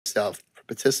yourself for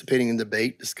participating in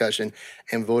debate, discussion,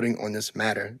 and voting on this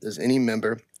matter. Does any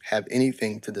member have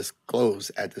anything to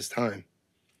disclose at this time?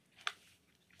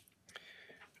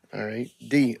 All right.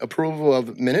 D, approval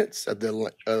of minutes of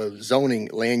the Zoning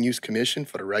Land Use Commission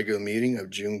for the regular meeting of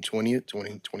June 20th,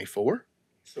 2024.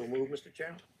 So move, Mr.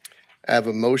 Chairman. I have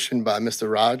a motion by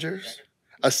Mr. Rogers,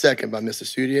 a second by Mr.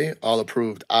 Soudier. All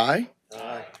approved, aye.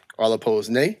 Aye. All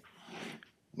opposed, nay.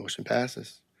 Motion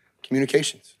passes.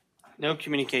 Communications. No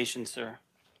communication, sir.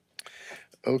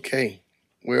 Okay.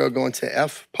 We are going to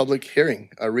F, public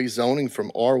hearing, a rezoning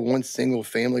from R1 single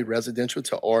family residential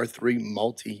to R3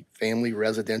 multi-family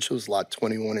residentials, lot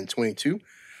 21 and 22,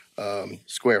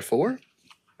 square 4,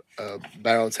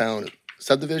 Barreltown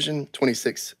subdivision,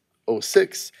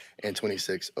 2606 and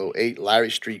 2608, Larry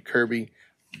Street, Kirby,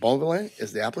 Bonvillain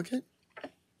is the applicant.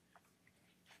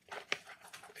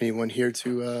 Anyone here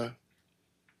to,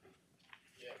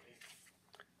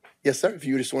 Yes, sir. If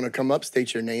you just want to come up,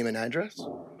 state your name and address.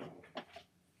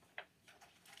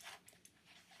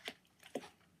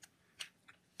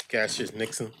 Cassius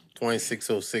Nixon,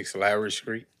 2606 Larry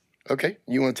Street. Okay.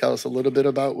 You want to tell us a little bit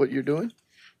about what you're doing?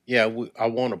 Yeah, I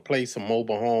want to place a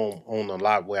mobile home on the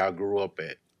lot where I grew up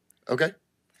at. Okay.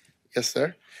 Yes,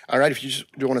 sir. All right. If you just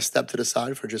do want to step to the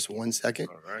side for just 1 second.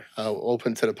 All right.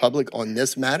 Open to the public on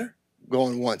this matter.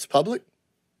 Going once. Public?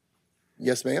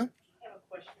 Yes, ma'am. I have a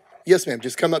question. Yes, ma'am.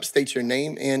 Just come up, state your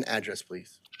name and address,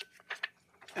 please.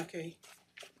 Okay.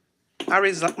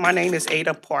 My name is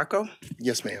Ada Parker.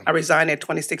 Yes, ma'am. I reside at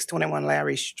 2621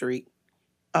 Larry Street.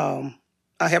 I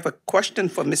have a question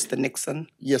for Mr. Nixon.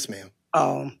 Yes, ma'am.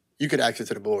 You could ask it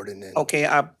to the board and then. Okay,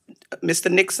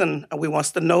 Mr. Nixon, we wants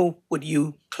to know, would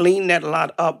you clean that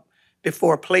lot up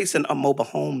before placing a mobile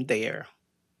home there?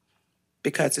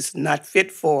 Because it's not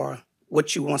fit for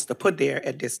what you wants to put there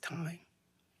at this time.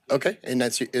 Okay. And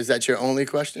is that your only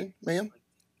question, ma'am?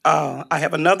 I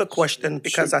have another question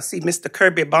because I see Mr.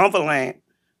 Kirby Bonvillain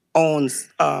owns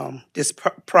this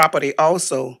property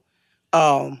also.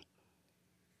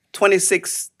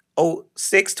 2606,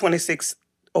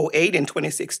 2608, and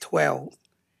 2612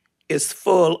 is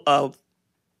full of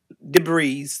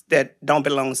debris that don't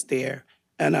belong there.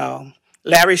 And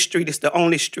Larry Street is the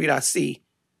only street I see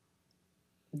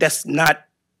that's not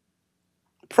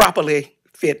properly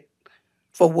fit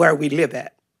for where we live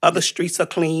at. Other streets are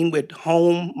clean with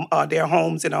their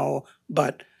homes and all,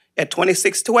 but at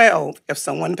 2612, if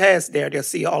someone passed there, they'll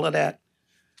see all of that.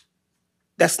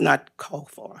 That's not called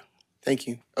for. Thank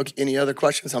you. Okay. Any other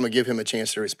questions? I'm going to give him a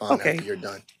chance to respond Okay. after you're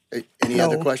done. Any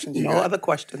other questions? No other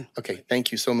question. Okay.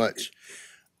 Thank you so much.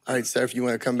 All right, sir, if you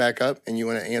want to come back up and you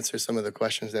want to answer some of the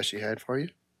questions that she had for you.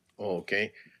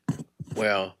 Okay.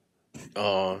 Well,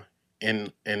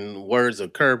 in words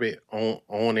of Kirby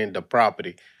owning the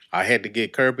property, I had to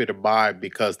get Kirby to buy it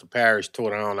because the parish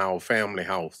tore down our family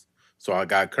house. So I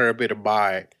got Kirby to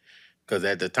buy it because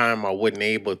at the time I wasn't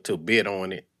able to bid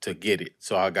on it to get it.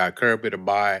 So I got Kirby to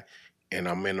buy it, and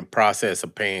I'm in the process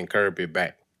of paying Kirby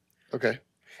back. Okay.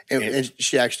 And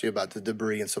she asked you about the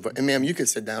debris and so forth. And ma'am, you can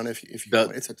sit down if you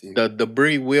want. It's up to you. The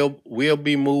debris will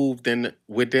be moved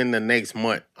within the next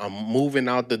month. I'm moving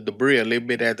out the debris a little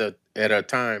bit at a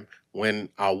time. When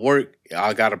I work,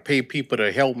 I gotta pay people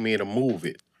to help me to move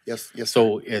it. Yes, yes.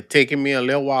 So it's taking me a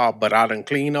little while, but I done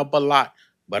clean up a lot.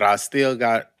 But I still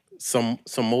got some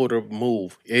more to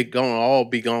move. It gonna all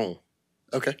be gone.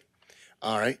 Okay.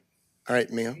 All right,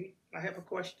 ma'am. I have a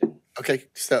question. Okay,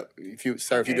 so if you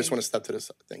just want to step to the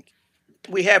side, thank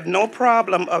you. We have no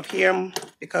problem of him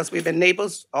because we've been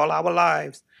neighbors all our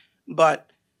lives.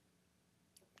 But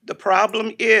the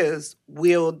problem is,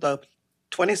 will the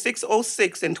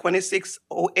 2606 and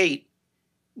 2608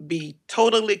 be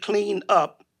totally cleaned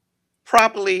up,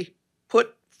 properly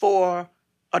put for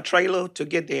a trailer to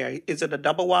get there? Is it a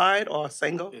double wide or a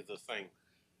single? It's the same.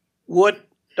 Would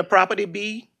the property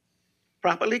be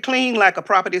properly clean like a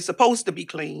property is supposed to be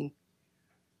clean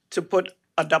to put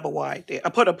a double wide there?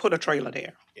 Put a trailer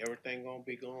there. Everything gonna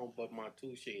be gone but my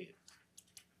 2 sheds.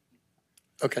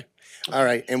 Okay. All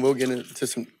right, and we'll get into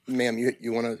some. Ma'am,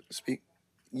 you want to speak?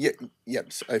 Yeah,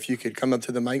 yep. So if you could come up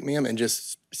to the mic, ma'am, and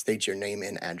just state your name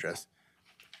and address.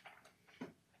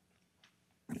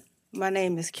 My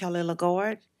name is Kelly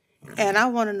Lagarde, and I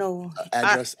want to know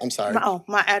Address. I'm sorry.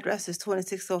 my address is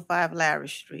 2605 Larry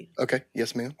Street. Okay.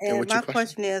 Yes, ma'am. And what's my your question?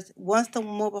 question is, once the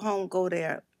mobile home go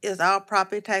there, is our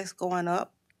property tax going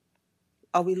up?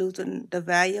 Are we losing the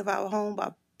value of our home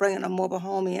by bringing a mobile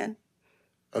home in?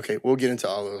 Okay, we'll get into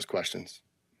all of those questions.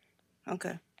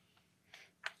 Okay.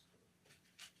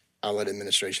 I'll let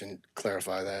administration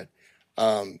clarify that.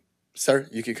 Sir,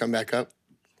 you could come back up.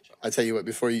 I tell you what,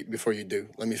 before you do,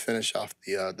 let me finish off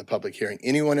the public hearing.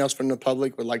 Anyone else from the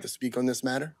public would like to speak on this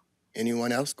matter?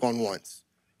 Anyone else? Going once?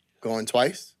 Going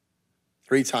twice?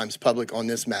 3 times public on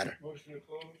this matter. Motion to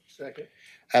close. Second.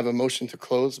 I have a motion to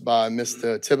close by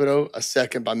Mr. Thibodeau, a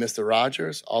second by Mr.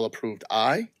 Rogers. All approved,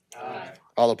 aye. Aye.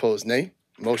 All opposed, nay.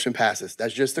 Motion passes.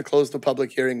 That's just to close the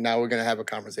public hearing. Now we're going to have a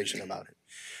conversation about it.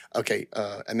 Okay,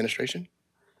 administration?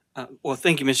 Well,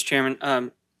 thank you, Mr.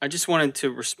 Chairman. I just wanted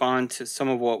to respond to some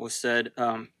of what was said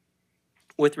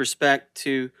with respect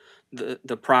to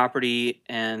the property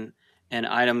and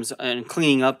items and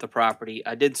cleaning up the property.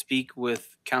 I did speak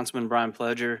with Councilman Brian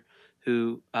Pledger,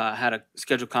 who had a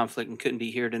scheduled conflict and couldn't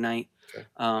be here tonight.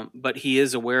 Okay. But he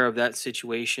is aware of that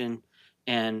situation,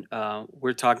 and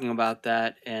we're talking about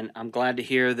that. And I'm glad to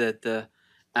hear that the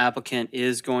applicant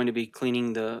is going to be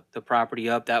cleaning the property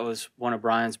up. That was one of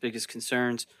Brian's biggest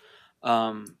concerns.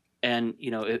 And, you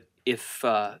know, if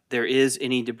there is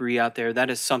any debris out there,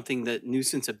 that is something that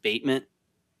nuisance abatement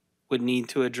would need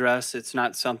to address. It's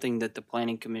not something that the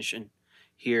Planning Commission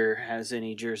here has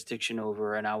any jurisdiction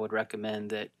over, and I would recommend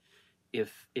that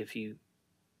if you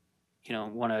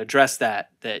want to address that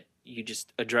you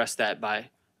just address that by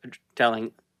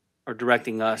telling or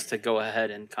directing us to go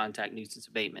ahead and contact nuisance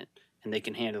abatement, and they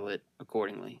can handle it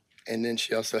accordingly. And then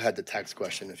she also had the tax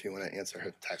question, if you want to answer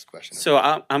her tax question. So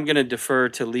I'm going to defer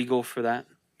to legal for that.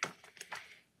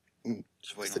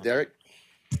 Mr. Derrick?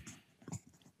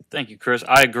 Thank you, Chris.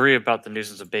 I agree about the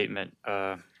nuisance abatement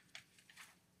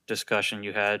discussion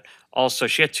you had. Also,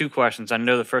 she had 2 questions. I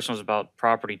know the first one was about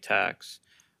property tax.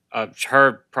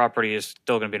 Her property is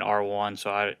still going to be an R1,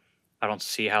 so I don't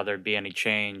see how there'd be any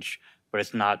change, but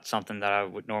it's not something that I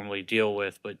would normally deal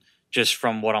with, but just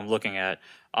from what I'm looking at.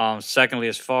 Secondly,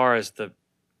 as far as the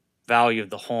value of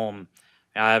the home,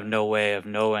 I have no way of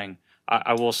knowing.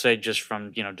 I will say just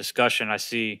from discussion, I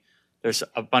see there's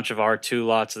a bunch of R2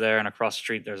 lots there, and across the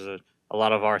street there's a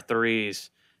lot of R3s,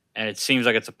 and it seems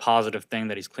like it's a positive thing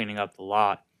that he's cleaning up the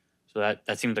lot. So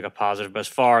that seems like a positive. But as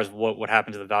far as what would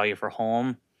happen to the value for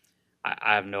home,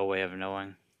 I have no way of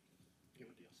knowing.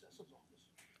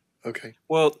 Okay.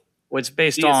 Well, It's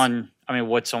based on,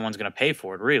 what someone's going to pay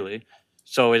for it, really.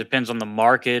 So it depends on the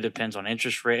market, it depends on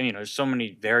interest rate. There's so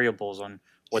many variables on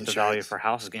what the value for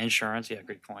houses. Insurance, yeah,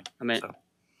 great point.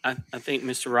 I think,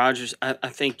 Mr. Rogers, I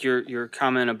think your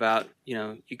comment about,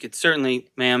 you could certainly,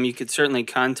 ma'am, you could certainly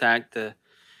contact the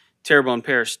Terrebonne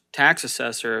Parish tax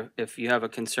assessor if you have a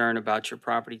concern about your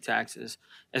property taxes.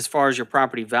 As far as your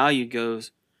property value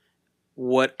goes,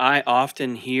 what I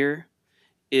often hear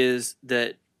is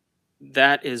that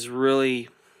is really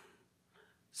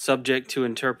subject to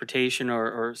interpretation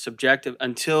or subjective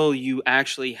until you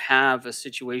actually have a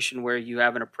situation where you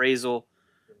have an appraisal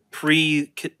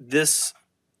pre this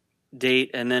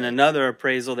date and then another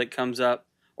appraisal that comes up,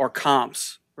 or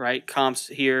comps, right? Comps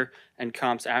here and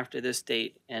comps after this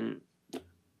date. And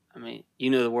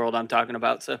the world I'm talking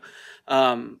about. So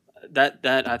that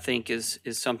I think is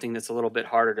something that's a little bit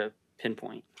harder to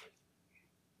pinpoint.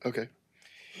 Okay.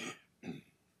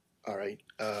 All right.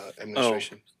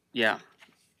 Administration. Yeah.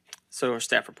 So our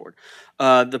staff report.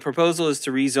 The proposal is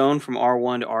to rezone from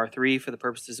R1 to R3 for the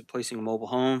purposes of placing a mobile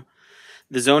home.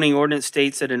 The zoning ordinance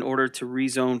states that in order to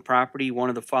rezone property, one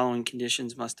of the following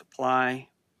conditions must apply: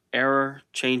 error,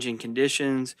 change in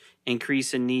conditions,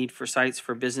 increase in need for sites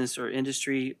for business or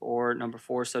industry, or number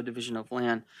 4, subdivision of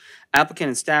land. Applicant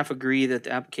and staff agree that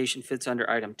the application fits under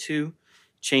item 2,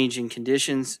 change in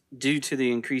conditions due to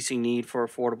the increasing need for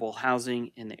affordable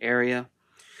housing in the area.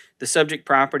 The subject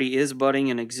property is abutting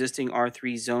an existing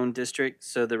R3 zone district,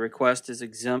 so the request is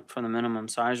exempt from the minimum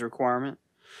size requirement.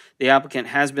 The applicant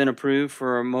has been approved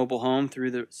for a mobile home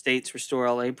through the state's Restore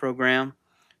LA program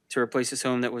to replace his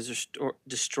home that was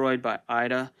destroyed by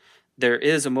Ida. There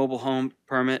is a mobile home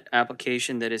permit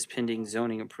application that is pending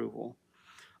zoning approval.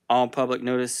 All public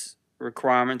notice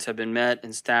requirements have been met,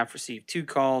 and staff received 2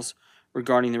 calls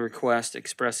regarding the request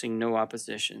expressing no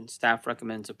opposition. Staff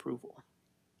recommends approval.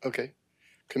 Okay.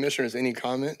 Commissioners, any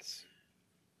comments?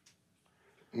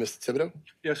 Mr. Thibodeau?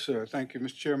 Yes, sir. Thank you,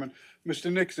 Mr. Chairman.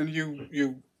 Mr. Nixon,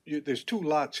 you there's 2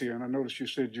 lots here, and I noticed you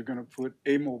said you're going to put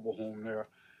a mobile home there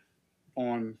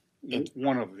on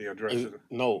one of the addresses.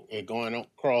 No, it's going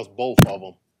across both of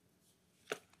them.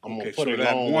 I'm Okay, gonna put so it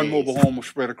that long one ways. mobile home will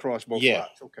spread across both Yeah.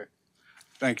 lots. Okay.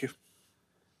 Thank you.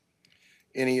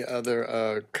 Any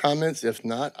other comments? If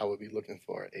not, I would be looking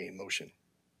for a motion.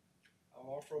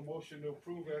 I'll offer a motion to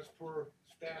approve as per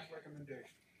staff recommendation.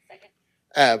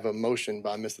 I have a motion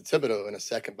by Mr. Thibodeau and a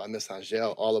second by Ms.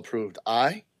 Angel. All approved,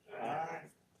 aye. Aye.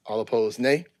 All opposed,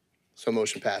 nay. So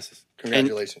motion passes.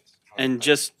 Congratulations. And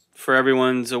just for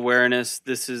everyone's awareness,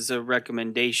 this is a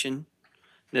recommendation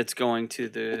that's going to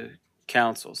the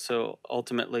council. So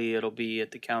ultimately, it'll be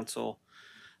at the council.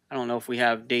 I don't know if we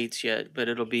have dates yet, but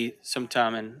it'll be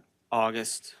sometime in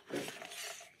August.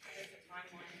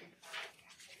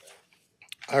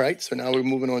 All right, so now we're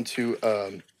moving on to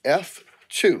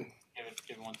F2.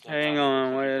 Hang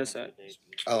on, wait a sec.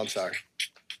 Oh, I'm sorry.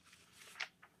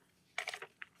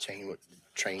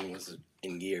 Train was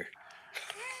in gear.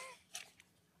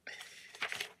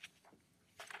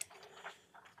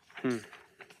 Is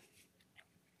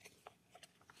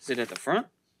it at the front?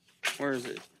 Where is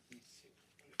it?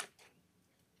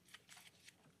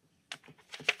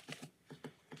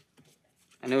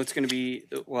 I know it's going to be,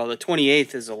 well, the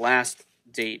 28th is the last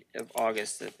date of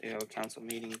August that they have a council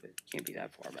meeting, but it can't be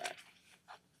that far back.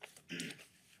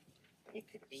 It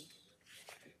could be.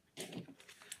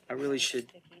 I really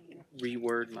should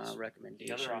reword my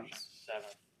recommendations.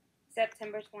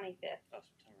 September 25th.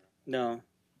 No.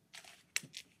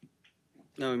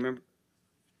 No, remember,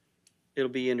 it'll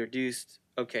be introduced,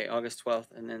 okay, August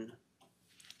 12th, and then,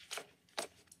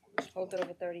 Hold it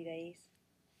over 30 days.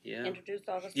 yeah, Introduced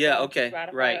August 12th. Yeah, okay,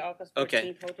 ratified right, August 14th.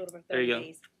 okay. Hold it over 30 There you go.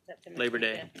 days. September Labor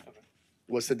Day. 25th.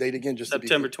 What's the date again? Just to be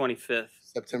September clear? 25th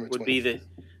September 20th. would be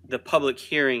the public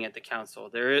hearing at the council.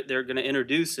 They're going to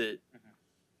introduce it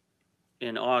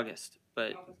in August,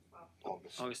 but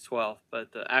August 12th,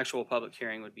 but the actual public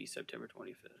hearing would be September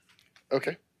 25th.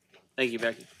 Okay. Thank you,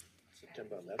 Becky.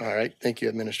 All right. Thank you,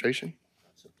 administration.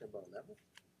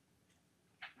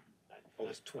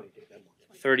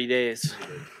 30 days.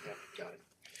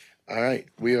 All right.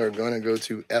 We are going to go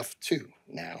to F2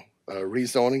 now.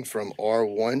 Rezoning from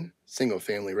R1 single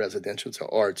family residential to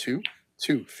R2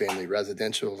 two family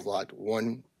residential, lot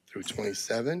 1 through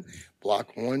 27,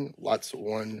 block 1, lots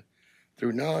 1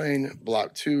 through 9,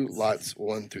 block 2, lots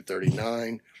 1 through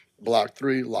 39, block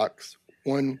 3, lots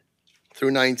 1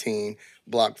 through 19,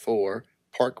 block 4,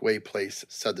 Parkway Place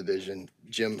subdivision,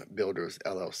 Jim Builders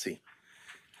LLC.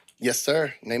 Yes,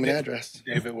 sir. Name and address.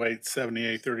 David Waite,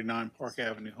 7839 Park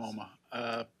Avenue, Houma.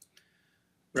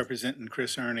 Representing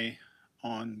Chris Ernie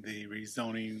on the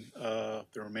rezoning of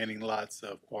the remaining lots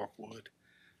of Parkwood.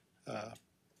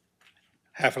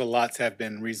 Half of the lots have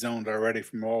been rezoned already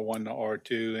from R1 to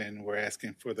R2, and we're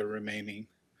asking for the remaining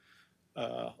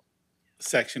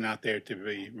section out there to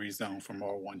be rezoned from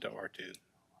R1 to R2.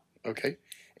 Okay.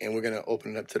 And we're going to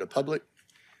open it up to the public.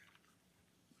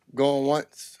 Going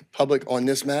once, public on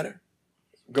this matter.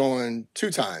 Going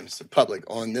 2 times, public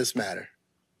on this matter.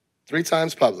 3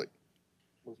 times public.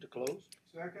 Move to close.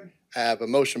 Second? I have a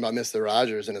motion by Mr.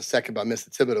 Rogers and a second by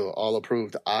Mr. Thibodeau. All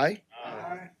approved, aye.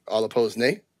 Aye. All opposed,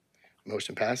 nay.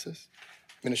 Motion passes.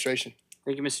 Administration.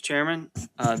 Thank you, Mr. Chairman.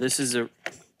 This is a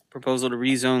proposal to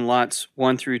rezone lots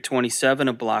 1 through 27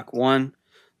 of Block 1,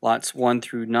 lots 1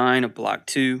 through 9 of Block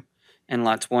 2, and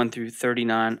lots 1 through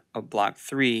 39 of Block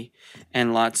 3,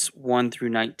 and lots 1 through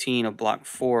 19 of Block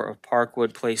 4 of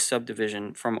Parkwood Place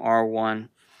subdivision from R1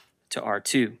 to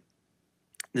R2.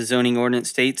 The zoning ordinance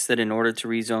states that in order to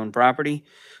rezone property,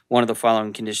 one of the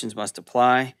following conditions must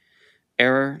apply: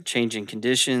 error, change in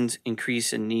conditions,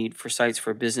 increase in need for sites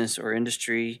for business or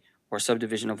industry, or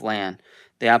subdivision of land.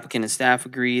 The applicant and staff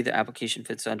agree the application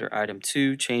fits under item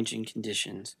 2, change in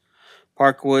conditions.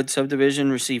 Parkwood subdivision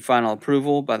received final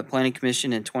approval by the Planning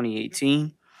Commission in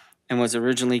 2018 and was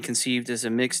originally conceived as a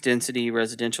mixed-density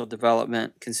residential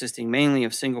development consisting mainly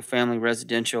of single-family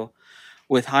residential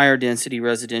with higher density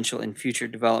residential in future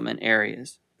development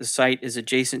areas. The site is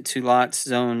adjacent to lots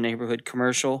zoned neighborhood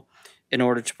commercial in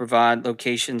order to provide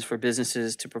locations for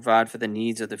businesses to provide for the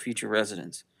needs of the future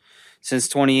residents. Since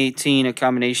 2018, a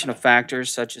combination of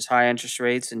factors such as high interest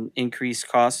rates and increased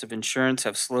costs of insurance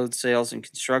have slowed sales and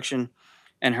construction,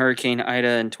 and Hurricane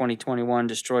Ida in 2021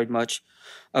 destroyed much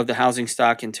of the housing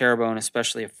stock in Terrebonne,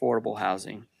 especially affordable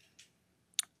housing.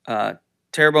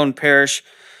 Terrebonne Parish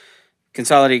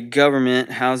Consolidated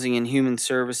Government, Housing and Human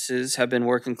Services have been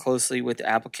working closely with the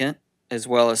applicant as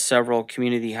well as several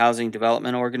community housing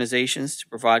development organizations to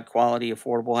provide quality,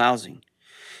 affordable housing.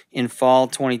 In fall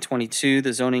 2022,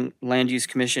 the Zoning Land Use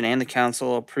Commission and the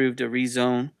Council approved a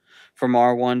rezone from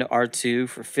R1 to R2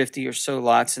 for 50 or so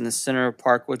lots in the center of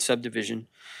Parkwood subdivision,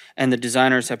 and the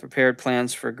designers have prepared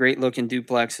plans for great-looking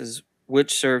duplexes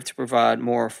which serve to provide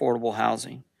more affordable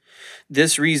housing.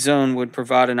 This rezone would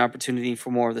provide an opportunity for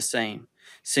more of the same.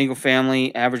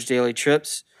 Single-family average daily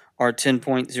trips are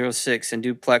 10.06 and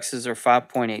duplexes are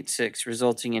 5.86,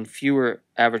 resulting in fewer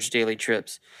average daily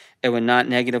trips. It would not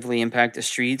negatively impact the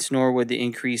streets, nor would the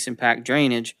increase impact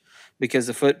drainage, because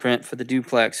the footprint for the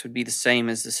duplex would be the same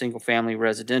as the single-family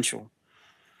residential.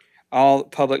 All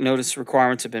public notice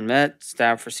requirements have been met.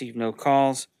 Staff received no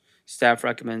calls. Staff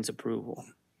recommends approval.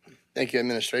 Thank you,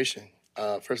 administration.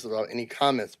 First of all, any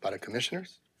comments by the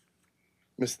commissioners?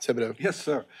 Mr. Thibodeau? Yes,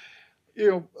 sir.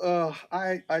 You know,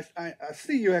 I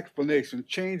see your explanation,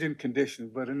 change in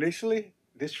conditions, but initially,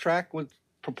 this tract was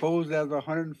proposed as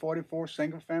 144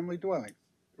 single-family dwellings,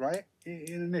 right?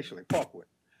 Initially, Parkwood.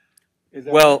 Is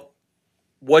that right? Well,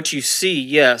 what you see,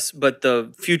 yes, but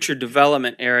the future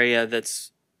development area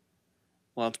that's,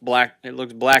 well, it's black. It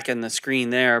looks black in the screen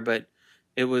there, but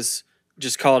it was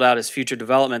just called out as future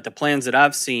development. The plans that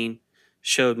I've seen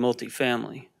showed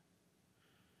multifamily.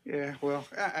 Yeah, well,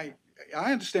 I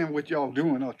understand what y'all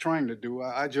doing or trying to do.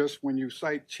 I just, when you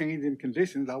cite change in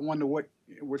conditions, I wonder what,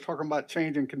 we're talking about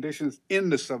changing conditions in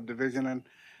the subdivision and,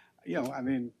 you know, I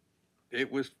mean,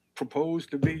 it was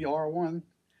proposed to be R1.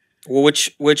 Well,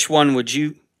 which one would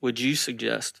you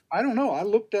suggest? I don't know. I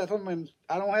looked at them and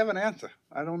I don't have an answer.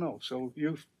 I don't know. So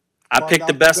you. I picked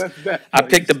the best. I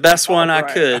picked the best one I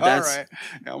could. All right.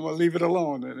 I'm gonna leave it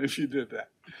alone then if you did that.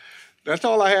 That's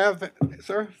all I have,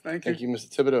 sir. Thank you. Thank you, Mr.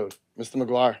 Thibodeau. Mr.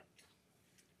 McGuire?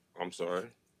 I'm sorry.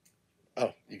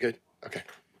 Oh, you good? Okay.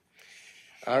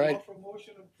 All right. Offer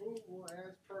motion approval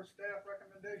as per staff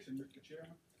recommendation, Mr.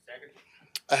 Chairman. Second.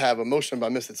 I have a motion by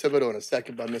Mr. Thibodeau and a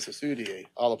second by Mr. Soudier.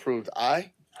 All approved,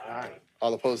 aye. Aye.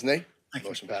 All opposed, nay.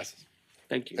 Motion passes.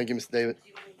 Thank you. Thank you, Mr. David.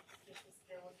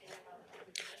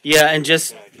 Yeah, and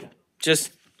just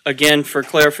again for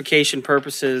clarification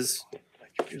purposes,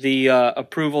 the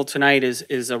approval tonight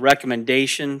is a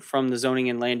recommendation from the Zoning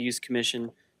and Land Use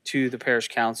Commission to the Parish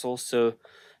Council. So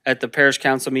at the Parish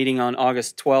Council meeting on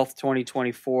August 12th,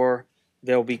 2024,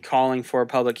 they'll be calling for a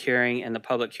public hearing, and the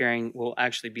public hearing will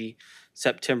actually be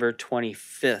September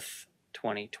 25th,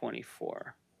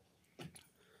 2024.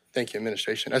 Thank you,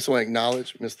 administration. I just want to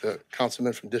acknowledge Mr.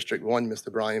 Councilman from District 1,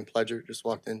 Mr. Brian Pledger, just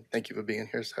walked in. Thank you for being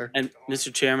here, sir. And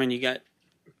Mr. Chairman, you got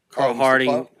Carl Mr. Harding.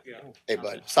 Clark? Hey,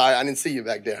 bud. Sorry, I didn't see you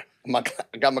back there. I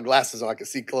got my glasses on. I can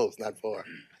see close, not far.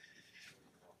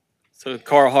 So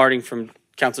Carl Harding from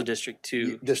Council District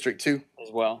 2 District 2.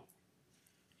 as well.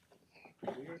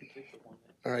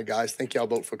 All right, guys. Thank y'all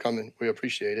both for coming. We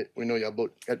appreciate it. We know y'all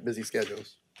both got busy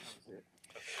schedules.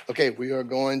 Okay, we are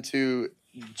going to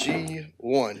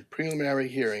G1, preliminary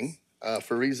hearing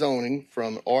for rezoning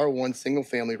from R1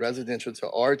 single-family residential to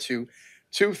R2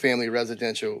 two-family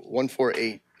residential,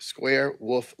 148 Square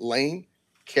Wolf Lane.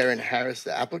 Karen Harris,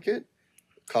 the applicant,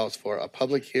 calls for a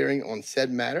public hearing on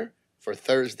said matter for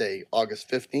Thursday, August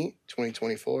 15th,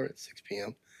 2024 at 6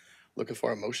 p.m. Looking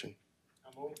for a motion.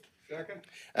 Second.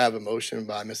 I have a motion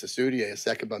by Mr. Soudier, a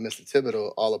second by Mr.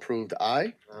 Thibodeau. All approved,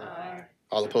 aye. Aye.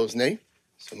 All opposed, nay.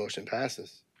 So motion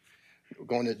passes. We're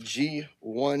going to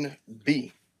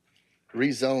G1B,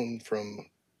 rezone from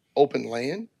open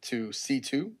land to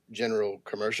C2, general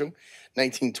commercial,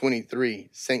 1923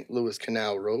 St. Louis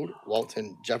Canal Road,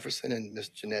 Walton Jefferson, and Miss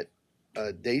Jeanette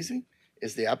Daisy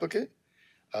is the applicant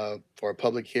for a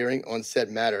public hearing on said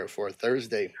matter for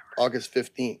Thursday, August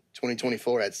 15th,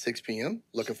 2024 at 6 p.m.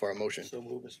 Looking for a motion. So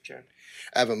move, Mr. Chairman.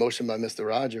 I have a motion by Mr.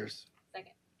 Rogers.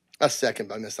 Second. A second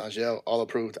by Ms. Angel. All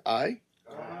approved, aye.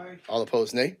 Aye. All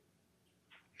opposed, nay.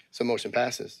 So motion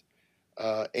passes.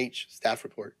 H, staff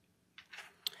report.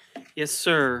 Yes,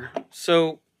 sir.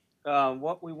 So,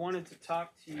 what we wanted to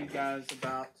talk to you guys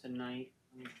about tonight.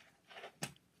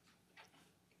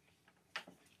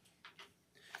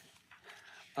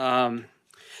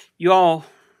 You all,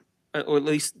 or at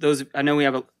least those, I know we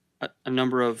have a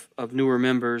number of newer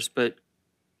members, but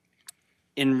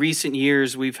in recent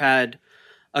years, we've had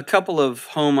a couple of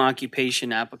home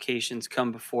occupation applications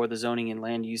come before the Zoning and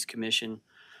Land Use Commission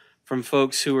from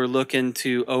folks who are looking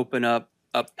to open up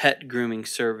a pet grooming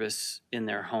service in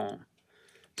their home.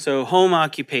 So home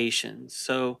occupations.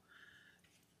 So,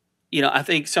 you know, I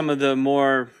think some of the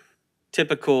more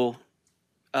typical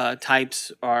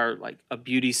types are like a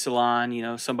beauty salon, you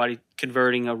know, somebody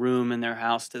converting a room in their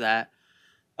house to that.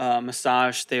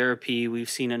 Massage therapy, we've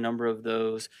seen a number of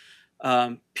those.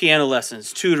 Piano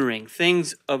lessons, tutoring,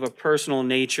 things of a personal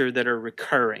nature that are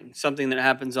recurring, something that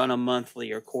happens on a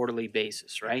monthly or quarterly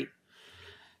basis, right?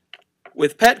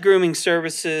 With pet grooming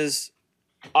services,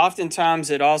 oftentimes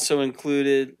it also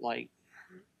included like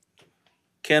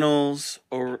kennels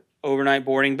or overnight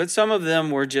boarding, but some of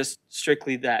them were just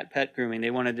strictly that, pet grooming.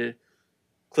 They wanted to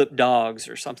clip dogs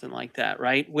or something like that,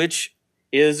 right? Which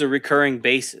is a recurring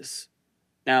basis.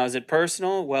 Now, is it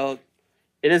personal? Well,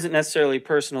 it isn't necessarily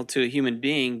personal to a human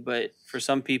being, but for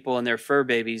some people and their fur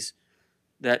babies,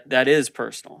 that is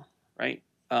personal, right?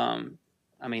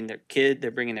 I mean, they're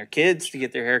bringing their kids to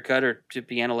get their hair cut or to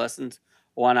piano lessons.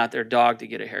 Why not their dog to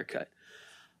get a haircut?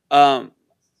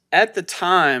 at the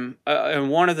time, and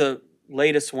one of the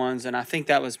latest ones, and I think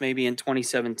that was maybe in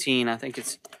 2017. I think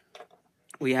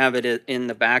we have it in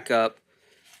the backup.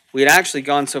 We had actually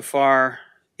gone so far.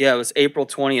 Yeah, it was April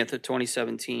 20th of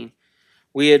 2017.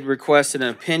 We had requested an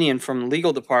opinion from the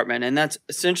legal department, and that's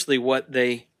essentially what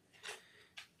they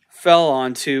fell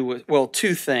onto. Well,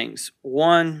 two things.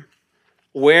 One,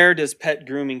 where does pet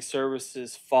grooming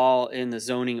services fall in the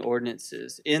zoning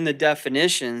ordinances? In the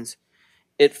definitions,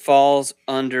 it falls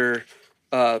under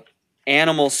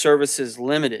animal services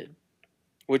limited,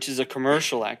 which is a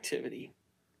commercial activity,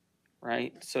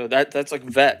 right? So that's like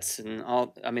vets and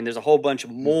all. I mean, there's a whole bunch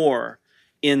more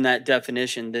in that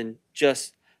definition than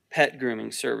just pet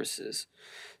grooming services.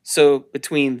 So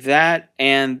between that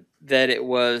and that it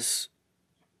was,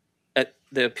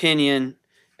 the opinion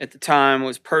at the time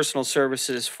was personal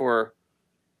services for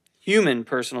human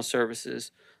personal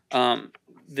services,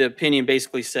 the opinion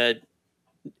basically said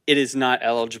it is not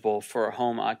eligible for a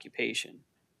home occupation.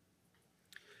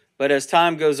 But as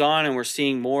time goes on and we're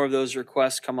seeing more of those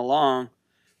requests come along,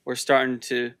 we're starting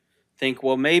to think,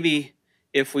 well, maybe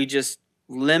if we just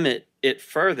limit it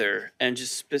further and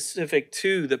just specific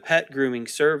to the pet grooming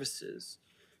services,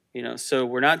 so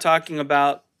we're not talking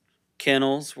about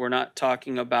kennels, we're not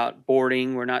talking about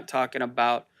boarding, we're not talking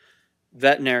about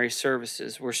veterinary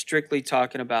services, we're strictly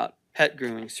talking about pet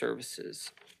grooming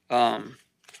services.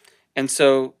 And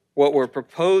so what we're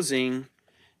proposing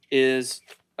is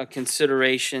a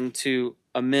consideration to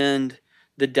amend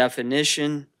the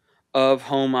definition of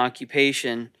home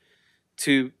occupation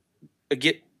to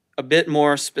get a bit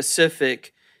more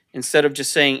specific, instead of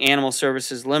just saying animal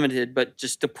services limited, but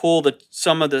just to pull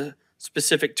some of the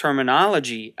specific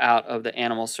terminology out of the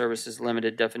animal services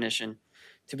limited definition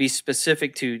to be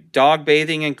specific to dog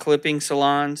bathing and clipping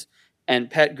salons and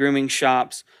pet grooming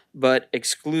shops, but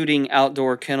excluding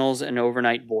outdoor kennels and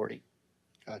overnight boarding.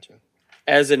 Gotcha.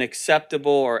 As an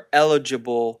acceptable or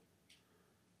eligible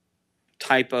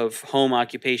type of home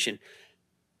occupation.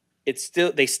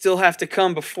 They still have to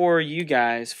come before you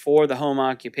guys for the home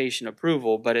occupation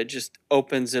approval, but it just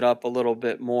opens it up a little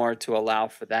bit more to allow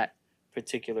for that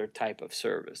particular type of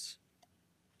service.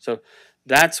 So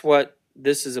that's what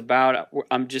this is about.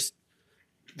 I'm just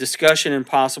discussion and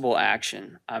possible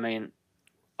action. I mean,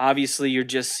 obviously you're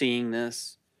just seeing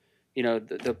this.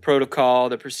 The protocol,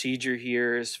 the procedure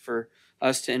here is for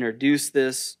us to introduce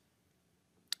this,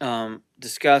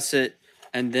 discuss it,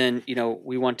 and then,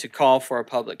 we want to call for a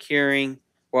public hearing.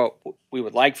 Well, we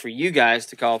would like for you guys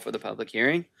to call for the public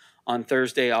hearing on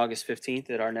Thursday, August 15th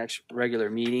at our next regular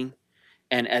meeting.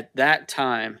 And at that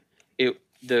time,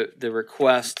 the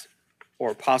request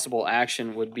or possible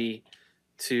action would be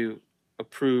to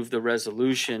approve the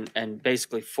resolution and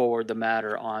basically forward the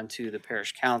matter on to the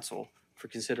parish council for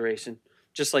consideration,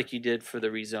 just like you did for the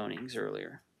rezonings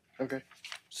earlier. Okay.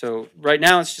 So right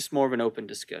now, it's just more of an open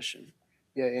discussion.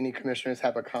 Yeah, any commissioners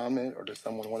have a comment, or does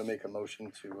someone want to make a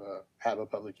motion to have a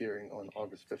public hearing on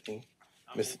August 15th?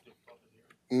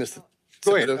 Mr.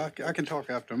 Go ahead. I can talk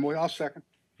after him. Well, I'll second.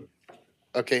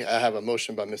 Okay, I have a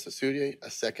motion by Mr. Soudier, a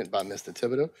second by Mr.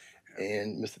 Thibodeau.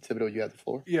 And Mr. Thibodeau, you have the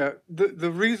floor. Yeah, the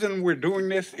reason we're doing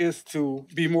this is to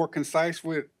be more concise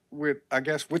with I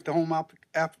guess with the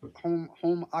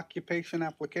home occupation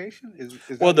application. Is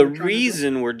that well, the what we're trying to do?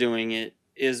 reason we're doing it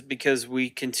is because we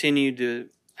continue to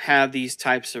have these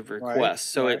types of requests.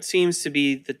 So right. it seems to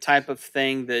be the type of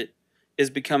thing that is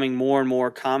becoming more and more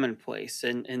commonplace.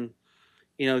 And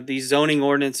these zoning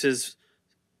ordinances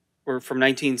were from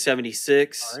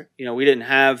 1976. Right. We didn't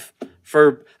have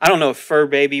fur. I don't know if fur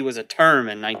baby was a term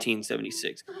in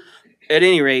 1976. At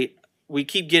any rate, we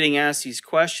keep getting asked these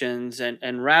questions,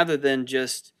 and rather than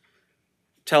just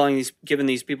giving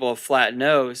these people a flat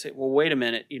no, say, well, wait a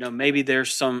minute, maybe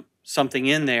there's something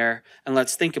in there, and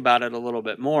let's think about it a little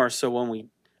bit more. So when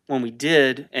we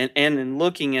did, and in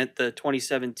looking at the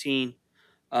 2017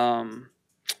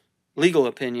 legal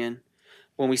opinion,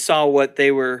 when we saw what they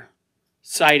were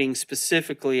citing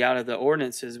specifically out of the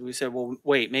ordinances, we said, well,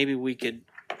 wait, maybe we could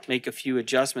make a few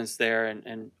adjustments there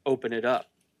and open it up.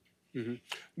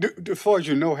 Mm-hmm. As far as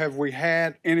you know, have we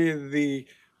had any of the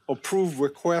approved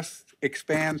requests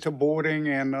expand to boarding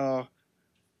and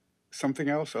something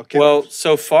else? Okay. Well,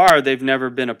 so far they've never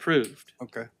been approved.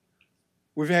 Okay.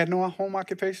 We've had no home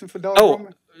occupation for dog Oh,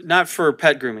 grooming? not for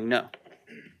pet grooming, no.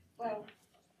 Well,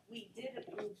 we did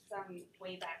approve some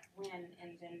way back when,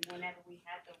 and then whenever we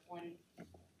had the one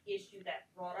issue that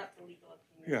brought up the legal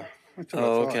opinion. Yeah. That's what I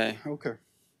thought. Okay. Okay.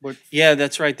 But Yeah,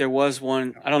 that's right. There was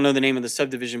one. I don't know the name of the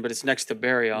subdivision, but it's next to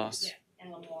Barrios. Yeah,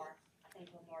 and Lamar. I think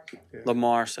Lamar. yeah.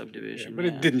 Lamar subdivision. But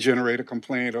it didn't generate a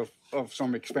complaint of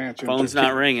some expansion. Phone's to not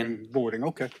kittens ringing. and boarding.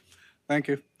 Okay. Thank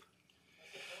you.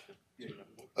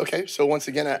 Okay, so once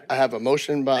again, I have a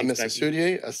motion by Thanks, Mr. Becky.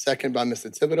 Soudier, a second by Mr.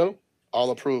 Thibodeau.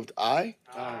 All approved, aye.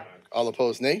 Aye. All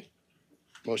opposed, nay.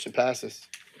 Motion passes.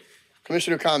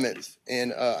 Commissioner comments,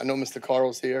 and I know Mr.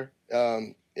 Carl's here.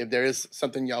 If there is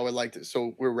something y'all would like to,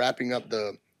 so we're wrapping up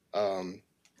the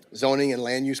zoning and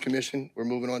land use commission. We're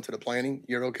moving on to the planning.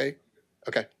 You're okay?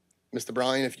 Okay. Mr.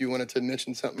 Bryan, if you wanted to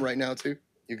mention something right now too,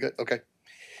 you good? Okay.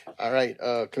 All right.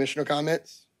 Commissioner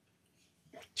comments,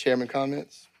 chairman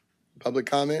comments, public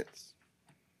comments.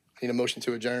 Need a motion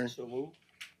to adjourn. So move.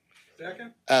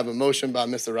 Second? I have a motion by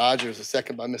Mr. Rogers, a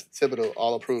second by Mr. Thibodeau.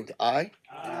 All approved, aye.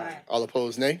 Aye. All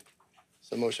opposed, nay.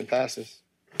 So motion passes.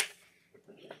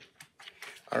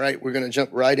 All right, we're going to jump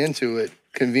right into it.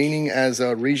 Convening as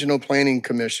a regional planning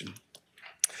commission.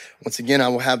 Once again, I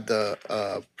will have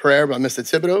the prayer by Mr.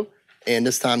 Thibodeau, and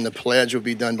this time the pledge will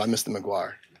be done by Mr.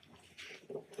 McGuire.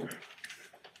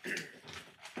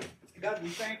 God, we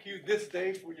thank you this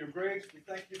day for your grace. We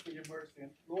thank you for your mercy. And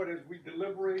Lord, as we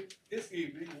deliberate this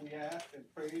evening, we ask and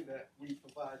pray that we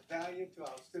provide value to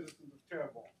our citizens of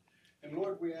Terrebonne. And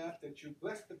Lord, we ask that you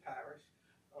bless the parish,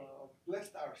 bless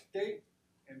our state,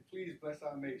 and please bless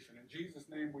our nation. In Jesus'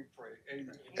 name we pray.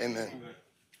 Amen. Amen.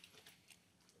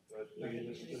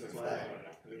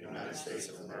 United States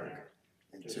of America,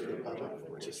 and to the republic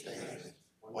for which it stands,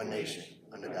 one nation,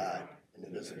 under God,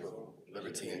 indivisible,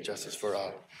 Liberty and justice for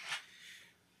all.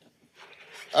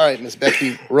 All right, Ms.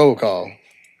 Becky, roll call.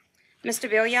 Mr.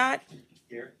 Billiot?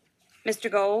 Here.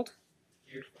 Mr. Gold?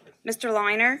 Here. Mr.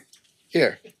 Liner?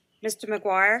 Here. Mr.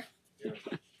 McGuire?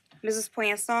 Mrs.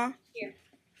 Poisson? Here.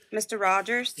 Mr.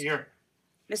 Rogers? Here.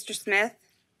 Mr. Smith?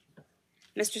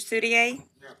 Mr. Soudier?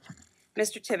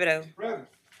 Mr. Thibodeau? Present.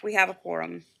 We have a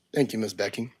quorum. Thank you, Ms.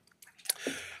 Becky.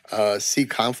 C,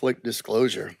 conflict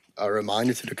disclosure. A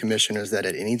reminder to the commissioners that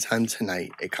at any time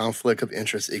tonight, a conflict of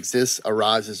interest exists,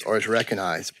 arises, or is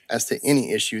recognized as to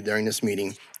any issue during this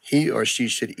meeting, he or she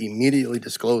should immediately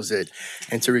disclose it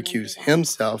and to recuse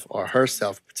himself or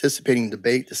herself participating in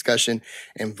debate, discussion,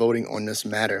 and voting on this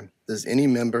matter. Does any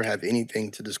member have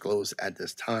anything to disclose at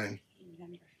this time?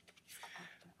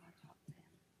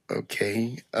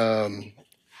 Okay.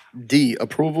 D,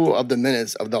 approval of the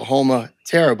minutes of the Houma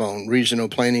Terrebonne Regional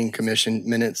Planning Commission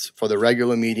minutes for the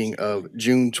regular meeting of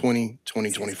June 20,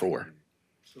 2024.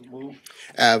 So move.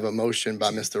 I have a motion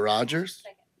by Mr. Rogers.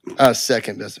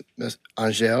 Second, Ms.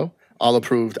 Angel. All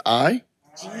approved, aye.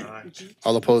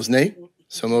 All opposed, nay.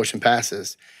 So motion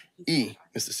passes. E,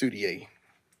 Mr. Soudier.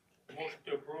 Motion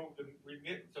to approve the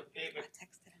remittance of payment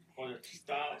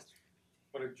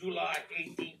for the July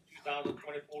 18,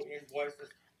 2024 invoices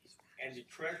and the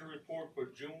treasury report for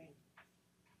June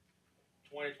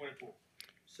 2024.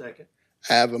 Second.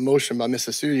 I have a motion by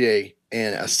Mr. Soudier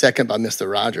and a second by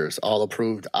Mr. Rogers. All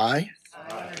approved, aye.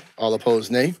 Aye. All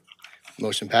opposed, nay.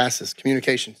 Motion passes.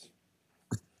 Communications.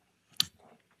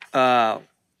 Well,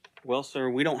 sir,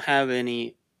 we don't have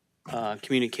any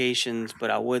communications,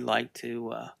 but I would like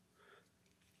to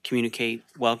communicate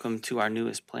welcome to our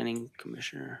newest planning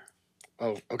commissioner,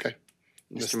 Oh, okay.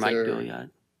 Mr. Mike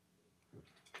Billiot.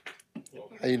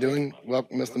 How you doing?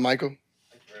 Welcome, Mr. Michael.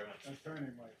 Attorney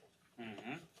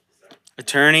Michael.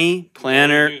 Attorney,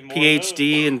 planner, use more of those,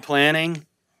 PhD in planning.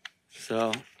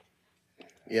 So,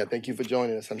 Yeah, thank you for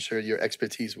joining us. I'm sure your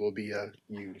expertise will be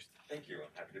used. Thank you. I'm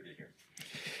happy to be here.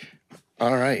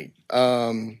 All right.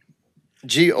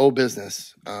 G, old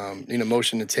business. Need a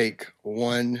motion to take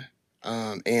 1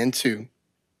 and 2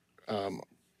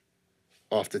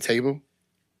 off the table.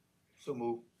 So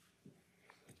move.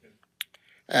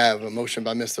 I have a motion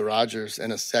by Mr. Rogers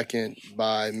and a second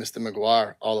by Mr.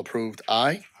 McGuire. All approved,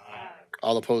 aye.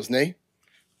 All opposed, nay.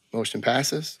 Motion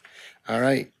passes. All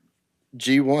right.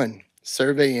 G1,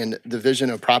 survey and division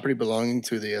of property belonging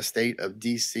to the estate of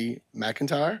D.C.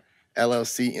 McIntyre,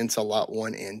 LLC, into Lot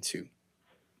 1 and 2.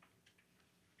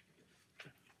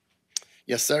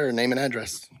 Yes, sir. Name and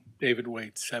address. David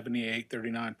Waite,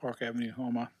 7839 Park Avenue,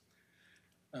 Houma,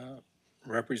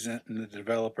 representing the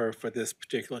developer for this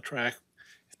particular tract.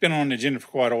 It's been on the agenda for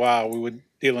quite a while. We were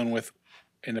dealing with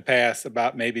in the past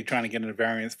about maybe trying to get a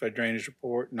variance for a drainage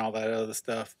report and all that other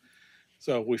stuff.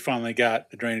 So we finally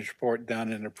got the drainage report done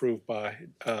and approved by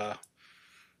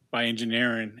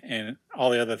engineering, and all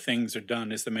the other things are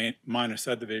done. It's the minor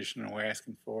subdivision, and we're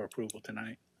asking for approval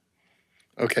tonight.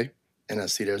 Okay. And I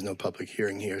see there's no public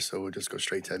hearing here, so we'll just go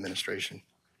straight to administration.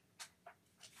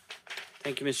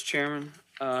 thank you, Mr. Chairman.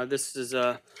 This is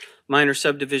a minor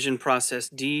subdivision process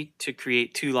D to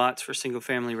create 2 lots for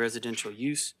single-family residential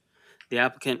use. The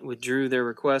applicant withdrew their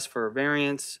request for a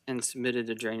variance and submitted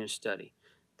a drainage study.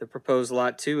 The proposed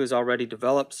Lot 2 is already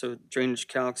developed, so drainage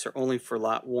calcs are only for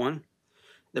Lot 1.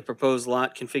 The proposed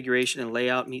lot configuration and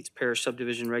layout meets parish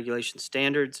subdivision regulation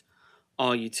standards.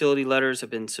 All utility letters have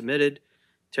been submitted.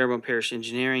 Terrebonne Parish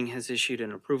Engineering has issued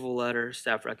an approval letter.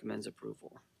 Staff recommends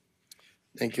approval.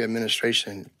 Thank you,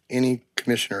 administration. Any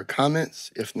commissioner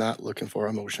comments? If not, looking for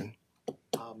a motion.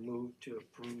 I'll move to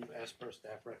approve as per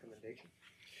staff recommendation.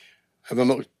 I have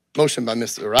a motion by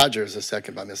Mr. Rogers, a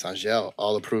second by Ms. Angel.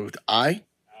 All approved, aye.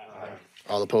 Aye.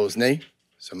 All opposed, nay.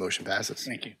 So motion passes.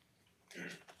 Thank you.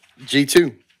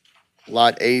 G2,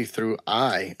 Lot A through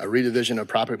I, a redivision of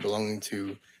property belonging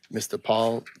to Mr.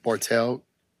 Paul Bartel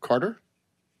Carter.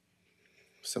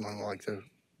 Someone would like to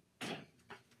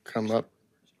come up?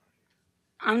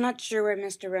 I'm not sure where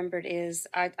Mr. Rembert is.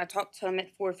 I talked to him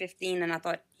at 4:15 and I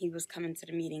thought he was coming to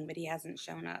the meeting, but he hasn't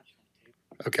shown up.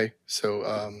 Okay,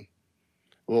 so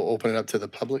we'll open it up to the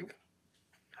public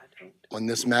on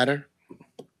this matter.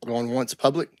 Going once,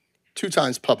 public, 2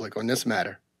 times public on this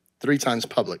matter, 3 times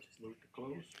public. Move to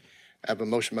close. I have a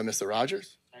motion by Mr.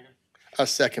 Rogers. A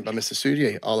second by Mr.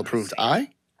 Soudier. All approved, aye.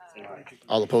 Aye.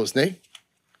 All opposed, nay.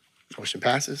 Motion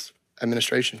passes.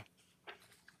 Administration.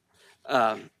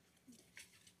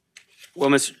 Well,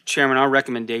 Mr. Chairman, our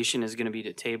recommendation is going to be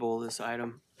to table this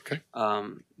item. Okay.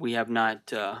 We have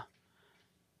not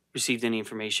received any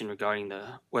information regarding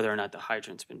whether or not the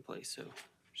hydrant's been placed, so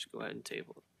just go ahead and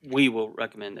table it. We will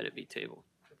recommend that it be tabled.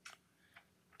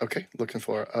 Okay, looking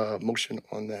for a motion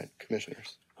on that,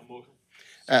 commissioners. A motion.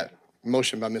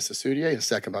 Motion by Mr. Soudier, a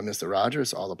second by Mr.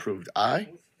 Rogers. All approved, aye.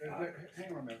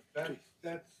 Hang on a minute,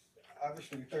 that's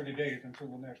obviously 30 days until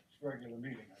the next regular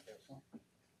meeting, I guess, huh?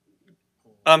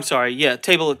 I'm sorry, yeah,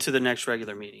 table it to the next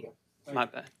regular meeting. My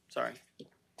bad, sorry.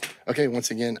 Okay, once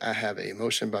again, I have a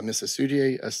motion by Mr.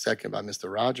 Soudier, a second by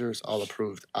Mr. Rogers. All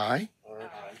approved, aye.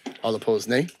 All opposed,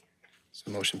 nay.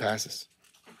 So motion passes.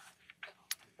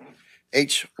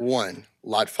 H1,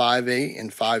 Lot 5A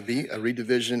and 5B, a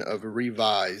redivision of a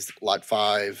revised Lot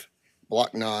 5,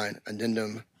 Block 9,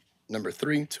 Addendum Number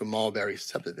 3 to Mulberry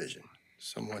Subdivision.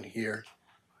 Someone here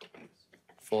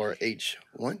for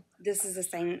H1? This is the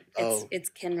same, Oh. it's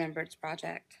Ken Rembert's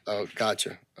project. Oh,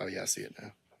 gotcha. Oh, yeah, I see it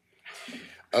now.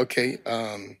 Okay,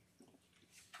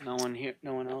 No one here,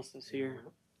 no one else is here.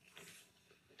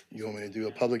 you want me to do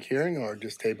a public hearing or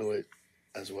just table it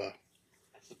as well?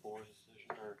 That's the board's decision,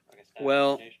 or I guess.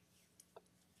 Well,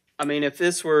 I mean, if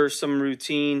this were some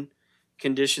routine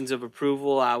conditions of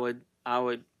approval, I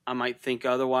might think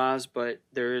otherwise, but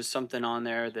there is something on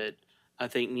there that I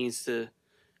think needs to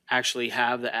actually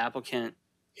have the applicant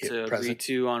to agree Present.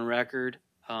 to on record.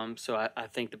 So I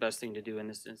think the best thing to do in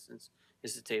this instance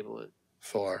is to table it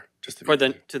For, just to be for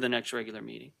clear. to the next regular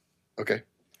meeting. Okay.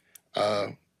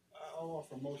 I'll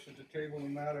offer a motion to table the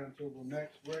matter until the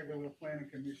next regular planning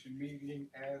commission meeting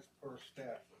as per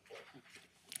staff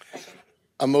report.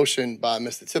 A motion by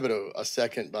Mr. Thibodeau, a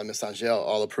second by Ms. Angel.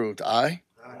 All approved, aye.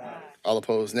 Aye. All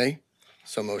opposed, nay.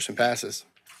 So motion passes.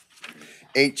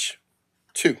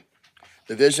 H2,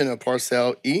 division of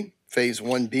parcel E, Phase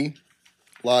 1B,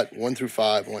 Lot 1 through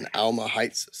 5 on Alma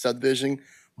Heights subdivision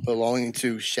belonging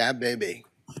to Shabebe.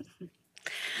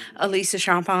 Elisa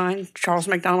Champagne, Charles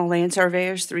McDonald Land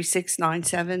Surveyors,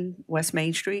 3697 West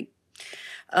Main Street.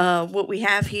 What we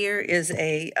have here is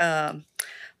a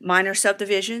minor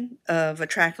subdivision of a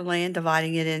tract of land,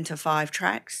 dividing it into 5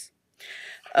 tracts.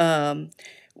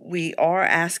 We are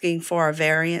asking for a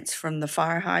variance from the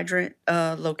fire hydrant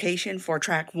location for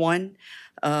tract 1.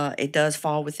 It does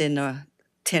fall within the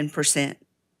 10%,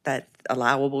 that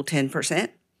allowable 10%.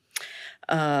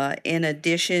 In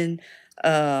addition,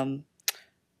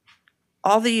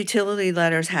 all the utility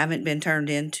letters haven't been turned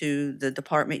into the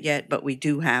department yet, but we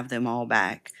do have them all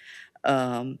back.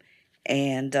 What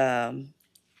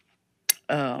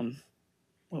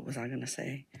was I going to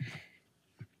say?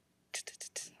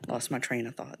 Lost my train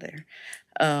of thought there.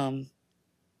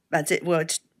 That's it. Well,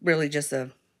 it's really just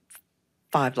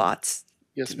 5 lots.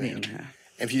 Yes, ma'am.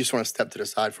 If you just want to step to the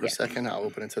side for a second, I'll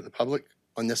open it to the public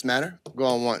on this matter. Go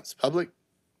on once, public.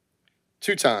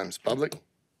 2 times, public.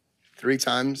 3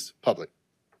 times, public.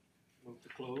 Move to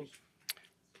close.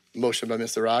 Motion by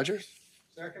Mr. Rogers,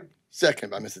 Second? second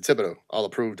by Mr. Thibodeau. All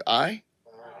approved, aye.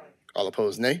 All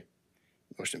opposed, nay.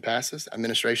 Motion passes.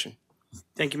 Administration.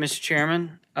 Thank you, Mr.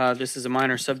 Chairman. This is a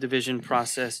minor subdivision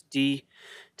process D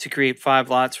to create 5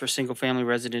 lots for single-family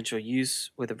residential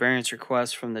use with a variance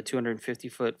request from the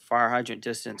 250-foot fire hydrant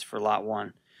distance for Lot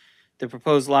 1. The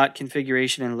proposed lot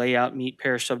configuration and layout meet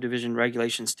parish subdivision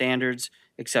regulation standards,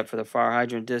 except for the fire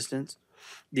hydrant distance.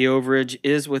 The overage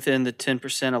is within the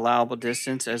 10% allowable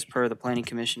distance as per the Planning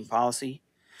Commission policy.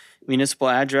 Municipal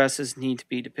addresses need to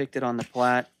be depicted on the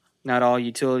plat. Not all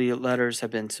utility letters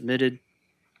have been submitted.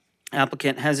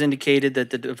 Applicant has indicated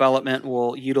that the development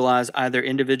will utilize either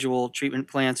individual treatment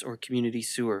plants or community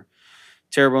sewer.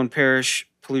 Terrebonne Parish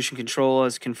Pollution Control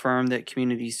has confirmed that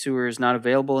community sewer is not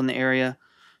available in the area,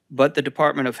 but the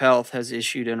Department of Health has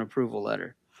issued an approval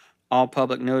letter. All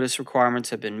public notice requirements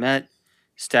have been met.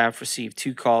 Staff received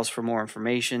 2 calls for more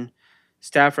information.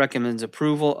 Staff recommends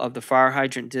approval of the fire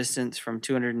hydrant distance from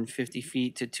 250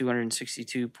 feet to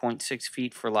 262.6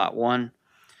 feet for Lot 1.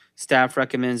 Staff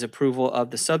recommends approval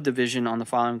of the subdivision on the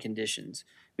following conditions.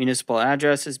 Municipal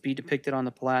addresses be depicted on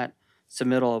the plat,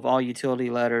 submittal of all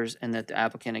utility letters, and that the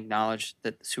applicant acknowledge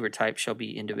that the sewer type shall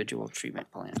be individual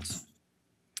treatment plants.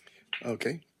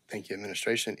 Okay, thank you,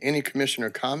 administration. Any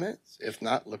commissioner comments? If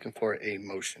not, looking for a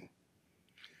motion.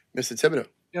 Mr. Thibodeau.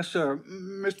 Yes, sir.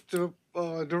 Mr.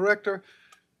 Director,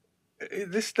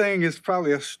 this thing is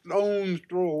probably a stone's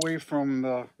throw away from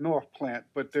the north plant,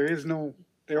 but there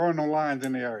are no lines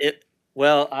in the area.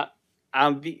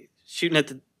 I'll be shooting at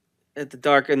the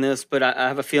dark in this, but I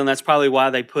have a feeling that's probably why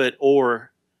they put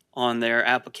 "or" on their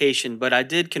application. But I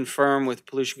did confirm with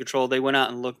pollution control. They went out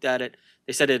and looked at it.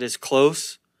 They said it is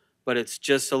close, but it's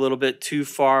just a little bit too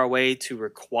far away to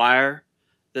require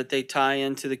that they tie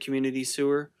into the community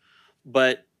sewer.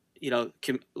 But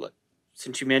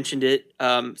since you mentioned it,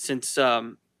 since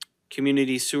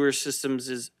community sewer systems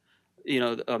is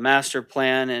a master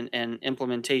plan and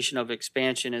implementation of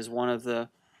expansion is one of the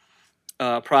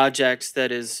projects that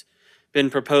has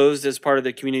been proposed as part of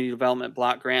the Community Development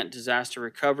Block Grant disaster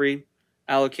recovery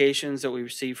allocations that we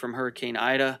received from Hurricane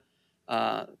Ida.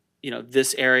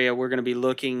 This area, we're going to be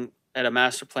looking at a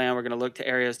master plan. We're going to look to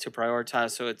areas to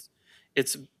prioritize. So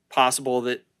it's possible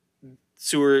that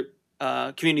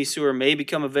community sewer may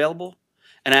become available.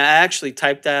 And I actually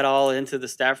typed that all into the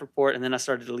staff report, and then I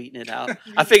started deleting it out.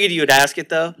 I figured you would ask it,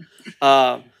 though.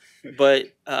 But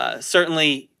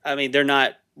certainly, I mean, they're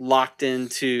not locked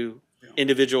into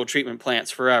individual treatment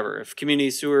plants forever. If community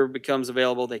sewer becomes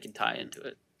available, they can tie into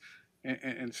it.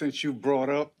 And since you brought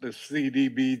up the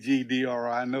CDBG-DRI,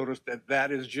 I noticed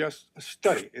that is just a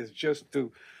study. It's just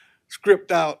to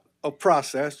script out a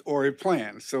process or a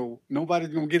plan. So nobody's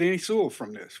going to get any sewer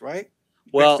from this, right?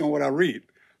 Well, based on what I read.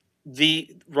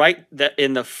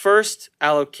 In the first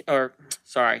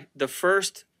the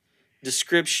first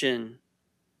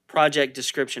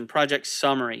project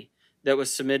summary that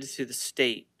was submitted to the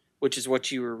state, which is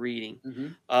what you were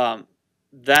reading,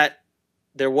 that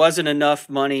there wasn't enough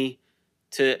money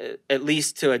to at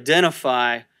least to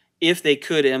identify if they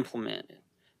could implement it.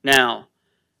 Now,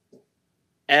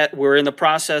 we're in the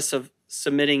process of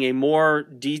submitting a more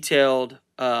detailed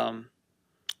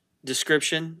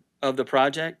description of the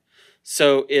project.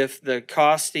 So if the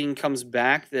costing comes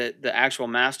back that the actual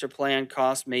master plan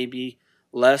cost may be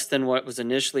less than what was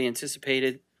initially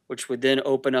anticipated, which would then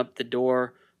open up the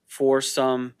door for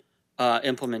some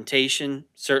implementation,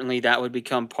 certainly that would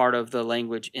become part of the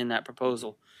language in that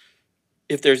proposal.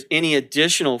 If there's any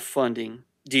additional funding,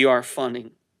 DR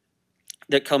funding,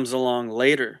 that comes along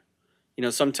later,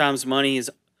 sometimes money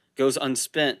goes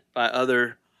unspent by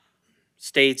other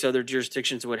states, other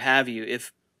jurisdictions, what have you.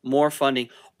 If more funding,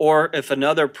 or if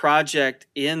another project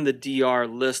in the DR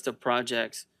list of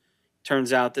projects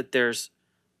turns out that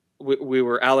we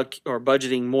were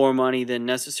budgeting more money than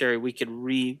necessary, we could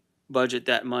re-budget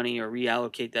that money or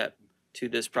reallocate that to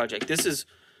this project. This is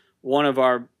one of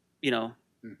our,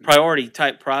 priority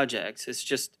type projects. It's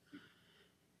just,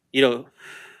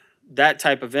 that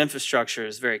type of infrastructure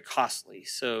is very costly.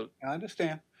 So I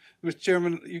understand. Mr.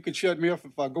 Chairman, you can shut me off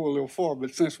if I go a little far,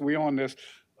 but since we're on this,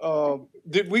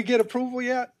 did we get approval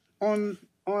yet on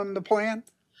the plan?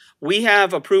 We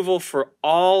have approval for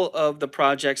all of the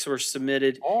projects that were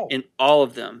submitted in all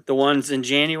of them, the ones in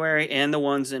January and the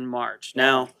ones in March.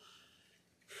 Now,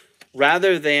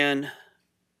 rather than,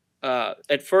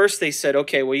 at first they said,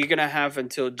 okay, well, you're going to have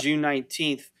until June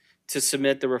 19th to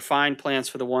submit the refined plans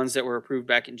for the ones that were approved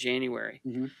back in January.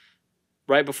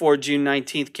 Right before June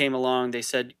 19th came along, they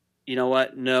said, you know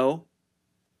what? No,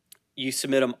 you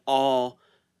submit them all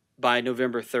by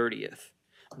November 30th.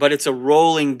 But it's a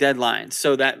rolling deadline.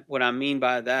 So that what I mean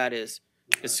by that is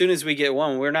as soon as we get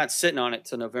one, we're not sitting on it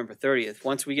till November 30th.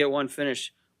 Once we get one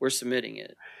finished, we're submitting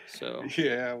it. So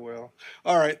yeah, well.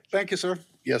 All right. Thank you, sir.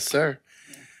 Yes, sir.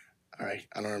 All right.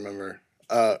 I don't remember.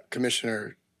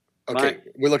 Commissioner, okay,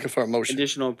 we're looking for a motion.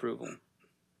 Additional approval.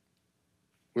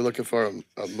 We're looking for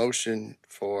a motion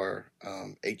for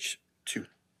H2,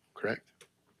 correct?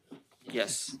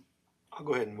 Yes. I'll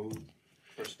go ahead and move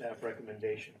for staff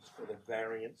recommendations for the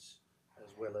variance as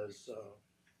well as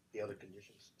the other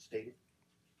conditions stated.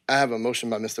 I have a motion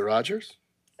by Mr. Rogers.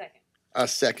 Second. A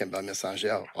second by Ms.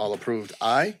 Angel. All approved,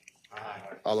 aye. Aye.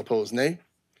 All opposed, nay.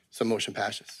 So motion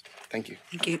passes. Thank you.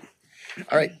 Thank you.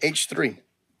 All right, H3.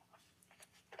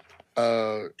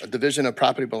 A division of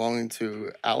property belonging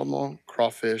to Alamo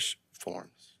Crawfish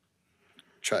Farms.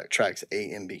 Tracks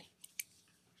A and B.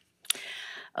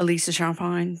 Elisa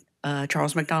Champagne,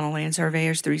 Charles McDonald Land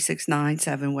Surveyors,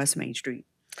 3697 West Main Street.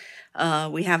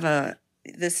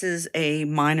 This is a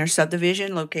minor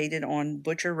subdivision located on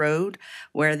Butcher Road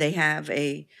where they have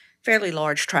a fairly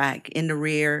large tract. In the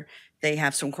rear, they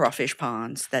have some crawfish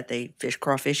ponds that they fish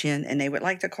crawfish in, and they would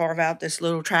like to carve out this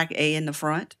little tract A in the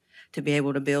front to be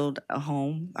able to build a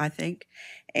home, I think.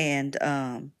 And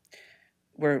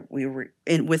we were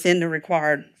within the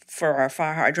required for our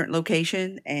fire hydrant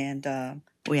location, and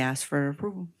we asked for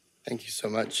approval. Thank you so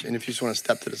much. And if you just want to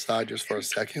step to the side just for a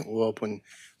second, we'll open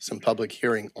some public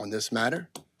hearing on this matter.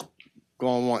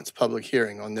 Going once, public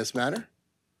hearing on this matter.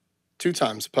 2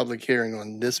 times public hearing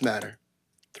on this matter.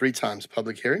 3 times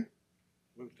public hearing.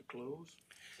 Move to close.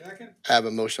 Second. I have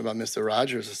a motion by Mr.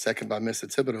 Rogers, a second by Mr.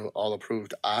 Thibodeau. All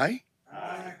approved, aye.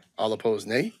 Aye. All opposed,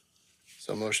 nay.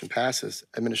 So motion passes.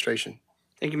 Administration.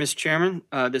 Thank you, Mr. Chairman.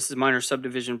 This is minor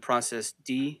subdivision process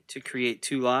D to create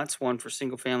 2 lots, one for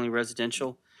single-family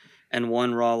residential and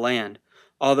 1 raw land.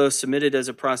 Although submitted as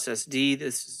a process D,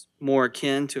 this is more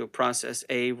akin to a process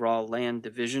A raw land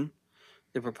division.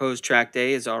 The proposed tract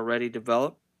A is already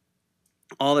developed.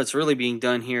 All that's really being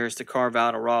done here is to carve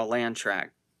out a raw land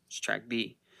tract. It's tract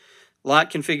B. Lot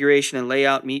configuration and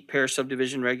layout meet parish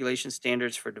subdivision regulation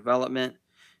standards for development.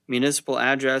 Municipal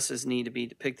addresses need to be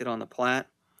depicted on the plat.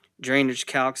 Drainage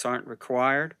calcs aren't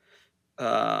required.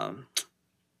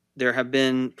 There have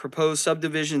been proposed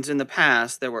subdivisions in the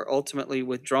past that were ultimately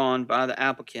withdrawn by the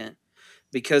applicant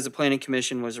because the Planning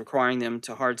Commission was requiring them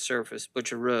to hard surface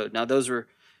Butcher Road. Now, those were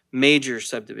major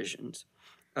subdivisions.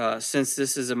 Since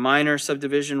this is a minor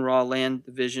subdivision, raw land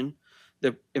division,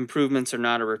 the improvements are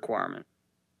not a requirement.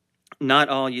 Not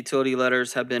all utility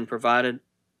letters have been provided,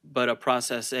 but a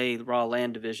process A raw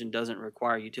land division doesn't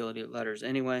require utility letters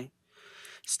anyway.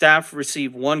 Staff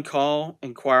received 1 call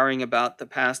inquiring about the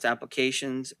past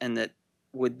applications and that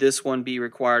would this one be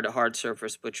required to hard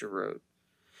surface Butcher Road.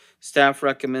 Staff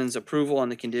recommends approval on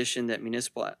the condition that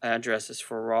municipal addresses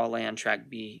for raw land tract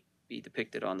B be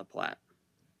depicted on the plat.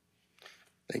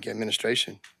 Thank you,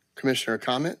 Administration. Commissioner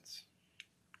comments?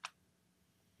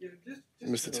 Yeah,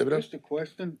 Mr. Thibodeau? Just a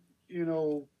question. You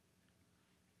know,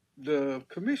 the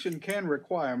commission can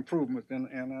require improvement,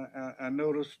 and I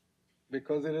noticed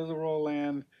because it is a raw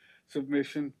land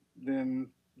submission, then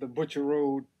the Butcher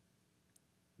Road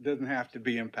doesn't have to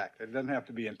be impacted. It doesn't have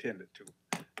to be intended to.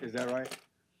 Is that right?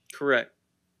 Correct.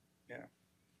 Yeah.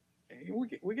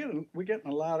 We're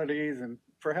getting a lot of these, and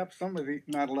perhaps some of these,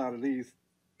 not a lot of these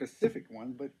specific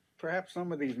ones, but perhaps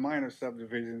some of these minor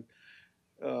subdivisions,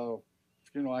 you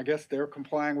know, I guess they're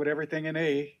complying with everything in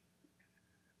A,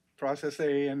 process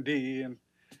A and D, and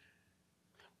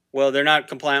Well, they're not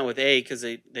compliant with A because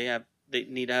they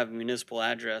need to have a municipal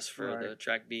address for Right. the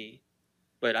tract B.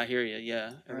 But I hear you,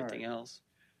 yeah, everything else.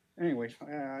 anyway,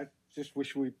 I just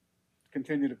wish we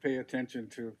continue to pay attention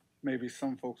to maybe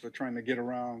some folks are trying to get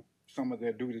around some of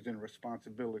their duties and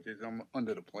responsibilities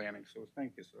under the planning. So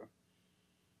thank you, sir.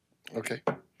 Okay.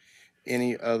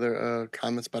 Any other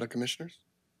comments by the commissioners?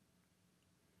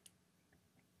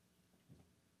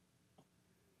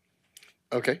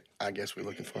 Okay, I guess we're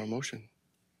looking for a motion.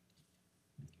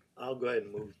 I'll go ahead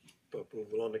and move for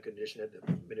approval on the condition that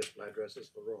the municipal addresses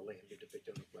for raw land be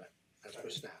depicted on the plat as per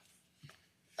staff.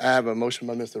 I have a motion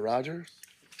by Mr. Rogers.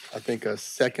 I think a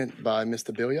second by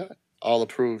Mr. Billiard. All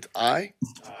approved, aye.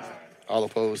 All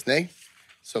opposed, nay.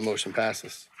 So motion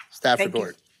passes. Staff Thank you.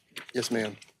 report. Yes,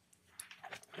 ma'am.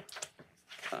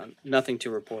 Nothing to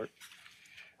report.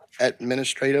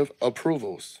 Administrative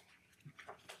approvals.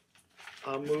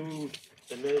 I move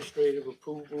administrative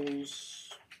approvals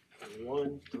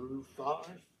 1 through 5.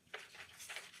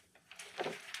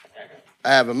 I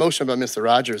have a motion by Mr.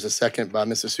 Rogers, a second by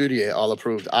Mr. Soudier. All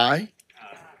approved, aye.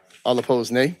 All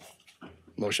opposed, nay.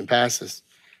 Motion passes.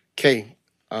 K,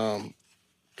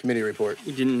 committee report.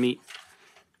 We didn't meet.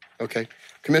 Okay.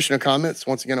 Commissioner comments.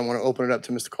 Once again, I want to open it up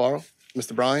to Mr. Carl,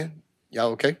 Mr. Bryan.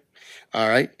 Y'all okay? All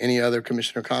right. Any other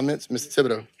commissioner comments? Mr.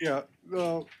 Thibodeau. Yeah,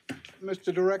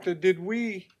 Mr. Director, did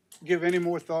we give any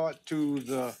more thought to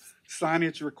the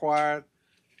signage required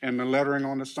and the lettering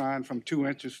on the sign from 2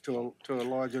 inches to a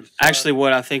larger size? Actually,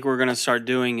 what I think we're going to start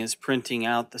doing is printing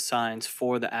out the signs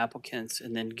for the applicants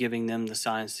and then giving them the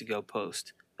signs to go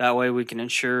post. That way we can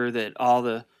ensure that all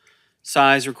the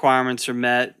size requirements are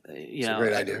met. You It's a know,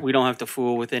 great idea. we don't have to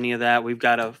fool with any of that. We've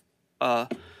got a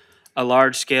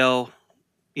large scale,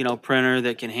 printer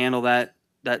that can handle that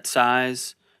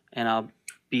size, and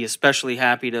be especially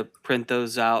happy to print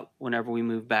those out whenever we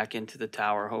move back into the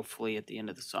tower, hopefully at the end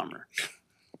of the summer.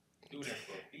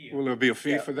 Will there be a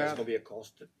fee for There's that? gonna be a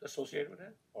cost associated with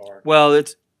that, or? Well,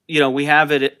 it's, you know, we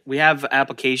have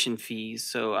application fees,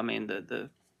 so I mean, the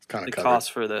Kind of covered. costs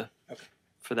for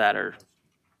that are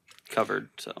covered,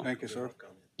 so. Thank you, sir.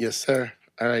 Yes, sir.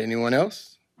 All right, anyone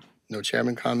else? No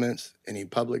chairman comments? Any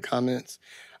public comments?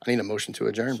 I need a motion to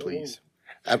adjourn, please.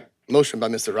 Motion by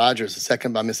Mr. Rogers, a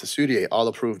second by Mr. Soudier. All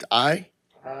approved, aye.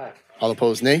 Aye. All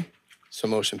opposed, nay. So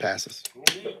motion passes.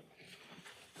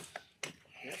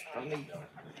 I need